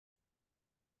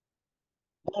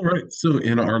All right, so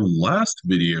in our last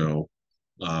video,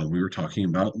 we were talking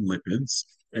about lipids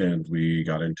and we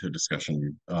got into a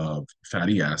discussion of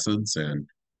fatty acids and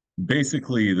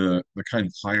basically the kind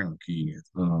of hierarchy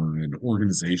and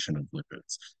organization of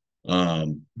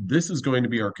lipids. This is going to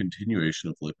be our continuation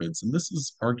of lipids, and this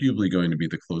is arguably going to be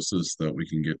the closest that we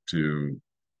can get to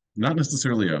not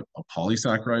necessarily a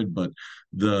polysaccharide, but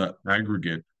the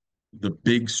aggregate, the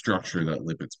big structure that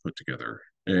lipids put together.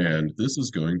 And this is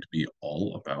going to be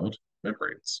all about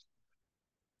membranes.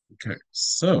 Okay,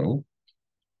 so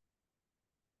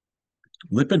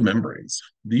lipid membranes.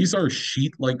 These are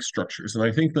sheet-like structures, and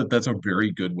I think that that's a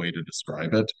very good way to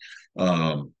describe it.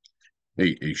 Um,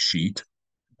 a sheet,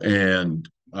 and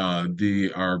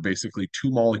they are basically two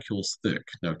molecules thick.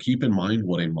 Now, keep in mind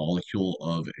what a molecule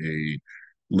of a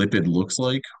lipid looks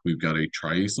like. We've got a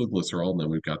triacylglycerol, and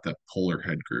then we've got that polar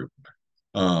head group.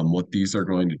 What these are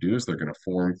going to do is they're going to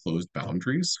form closed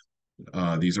boundaries.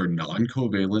 These are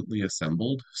non-covalently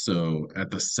assembled. So at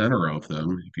the center of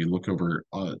them, if you look over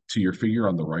to your figure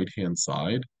on the right-hand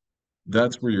side,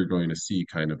 that's where you're going to see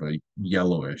kind of a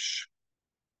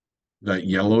that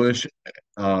yellowish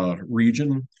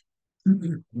region.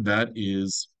 That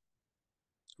is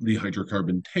the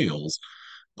hydrocarbon tails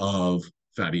of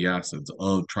fatty acids,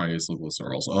 of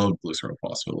triacylglycerols, of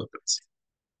glycerophospholipids.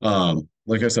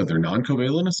 Like I said, they're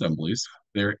non-covalent assemblies.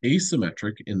 They're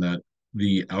asymmetric in that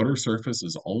the outer surface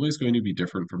is always going to be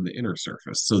different from the inner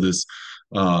surface. So this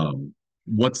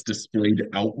what's displayed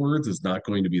outwards is not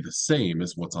going to be the same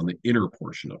as what's on the inner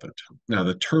portion of it. Now,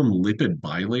 the term lipid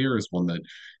bilayer is one that,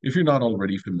 if you're not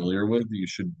already familiar with, you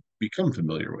should become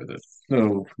familiar with it.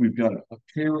 So we've got a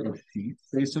pair of sheets,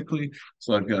 basically.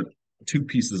 So I've got two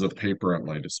pieces of paper at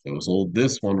my disposal.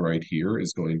 This one right here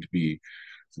is going to be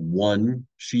one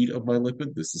sheet of my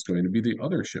lipid. This is going to be the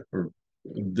other sheet, or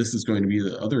this is going to be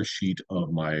the other sheet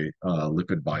of my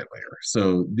lipid bilayer.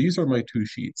 So these are my two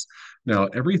sheets. Now,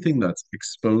 everything that's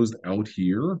exposed out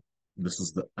here, this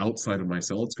is the outside of my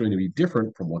cell, it's going to be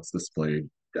different from what's displayed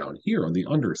down here on the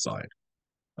underside.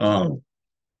 Um,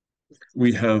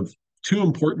 we have two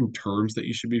important terms that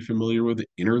you should be familiar with, the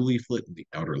inner leaflet and the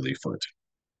outer leaflet.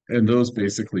 And those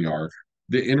basically are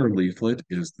the inner leaflet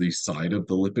is the side of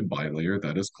the lipid bilayer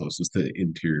that is closest to the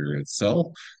interior itself,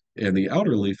 and the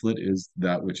outer leaflet is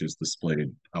that which is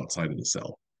displayed outside of the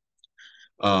cell.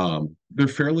 They're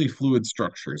fairly fluid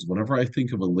structures. Whenever I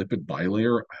think of a lipid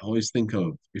bilayer, I always think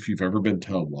of if you've ever been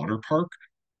to a water park,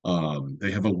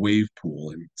 they have a wave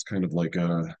pool, and it's kind of like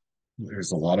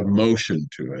there's a lot of motion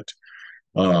to it.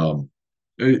 Um,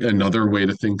 Another way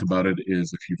to think about it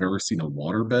is if you've ever seen a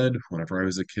waterbed. Whenever I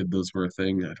was a kid, those were a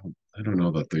thing. I don't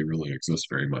know that they really exist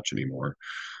very much anymore.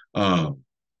 Um,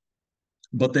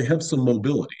 but they have some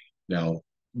mobility. Now,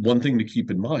 one thing to keep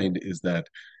in mind is that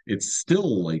it's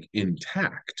still like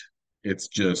intact. It's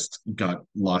just got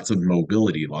lots of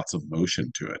mobility, lots of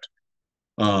motion to it.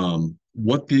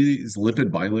 What these lipid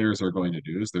bilayers are going to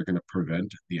do is they're going to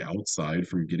prevent the outside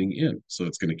from getting in. So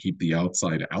it's going to keep the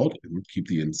outside out and keep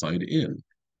the inside in.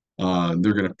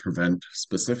 They're going to prevent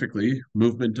specifically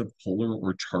movement of polar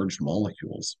or charged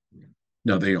molecules.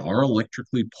 Now, they are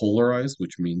electrically polarized,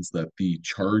 which means that the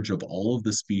charge of all of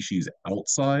the species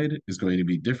outside is going to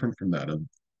be different from that of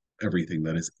everything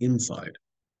that is inside.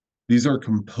 These are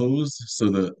composed, so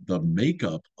the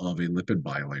makeup of a lipid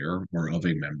bilayer or of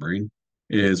a membrane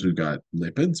is we've got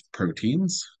lipids,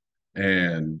 proteins,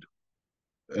 and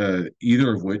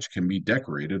either of which can be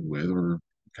decorated with or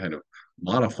kind of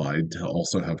modified to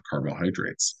also have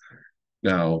carbohydrates.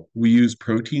 Now, we use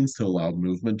proteins to allow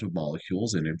movement of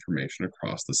molecules and information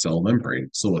across the cell membrane.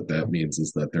 So, what that means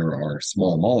is that there are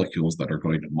small molecules that are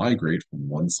going to migrate from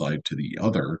one side to the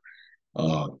other,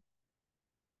 uh,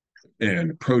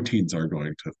 and proteins are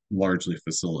going to largely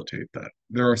facilitate that.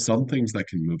 There are some things that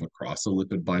can move across a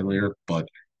lipid bilayer, but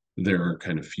they're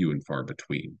kind of few and far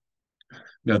between.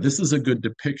 Now, this is a good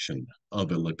depiction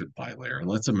of a lipid bilayer.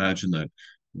 Let's imagine that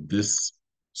this,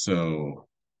 so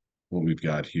what we've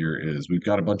got here is we've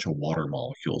got a bunch of water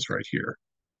molecules right here,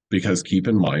 because keep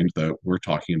in mind that we're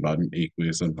talking about an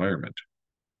aqueous environment.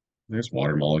 There's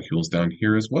water molecules down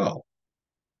here as well.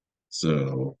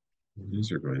 So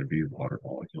these are going to be water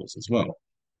molecules as well.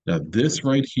 Now, this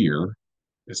right here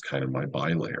is kind of my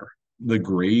bilayer. The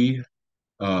gray,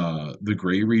 the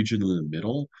gray region in the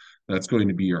middle, that's going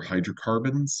to be your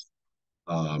hydrocarbons.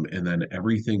 And then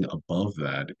everything above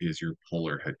that is your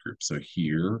polar head group. So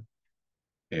here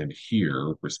and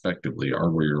here, respectively, are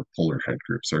where your polar head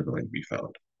groups are going to be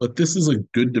found. But this is a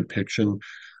good depiction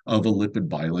of a lipid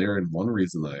bilayer. And one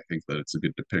reason that I think that it's a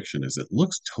good depiction is it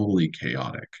looks totally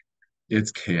chaotic.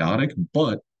 It's chaotic,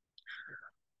 but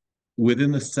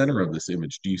Within the center of this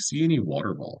image, do you see any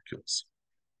water molecules?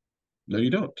 No,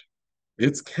 you don't.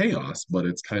 It's chaos, but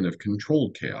it's kind of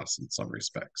controlled chaos in some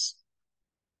respects.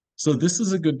 So this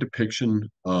is a good depiction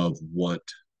of what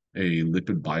a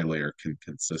lipid bilayer can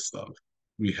consist of.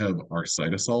 We have our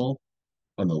cytosol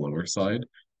on the lower side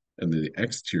and the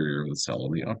exterior of the cell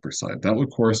on the upper side. That would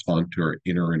correspond to our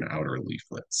inner and outer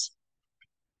leaflets.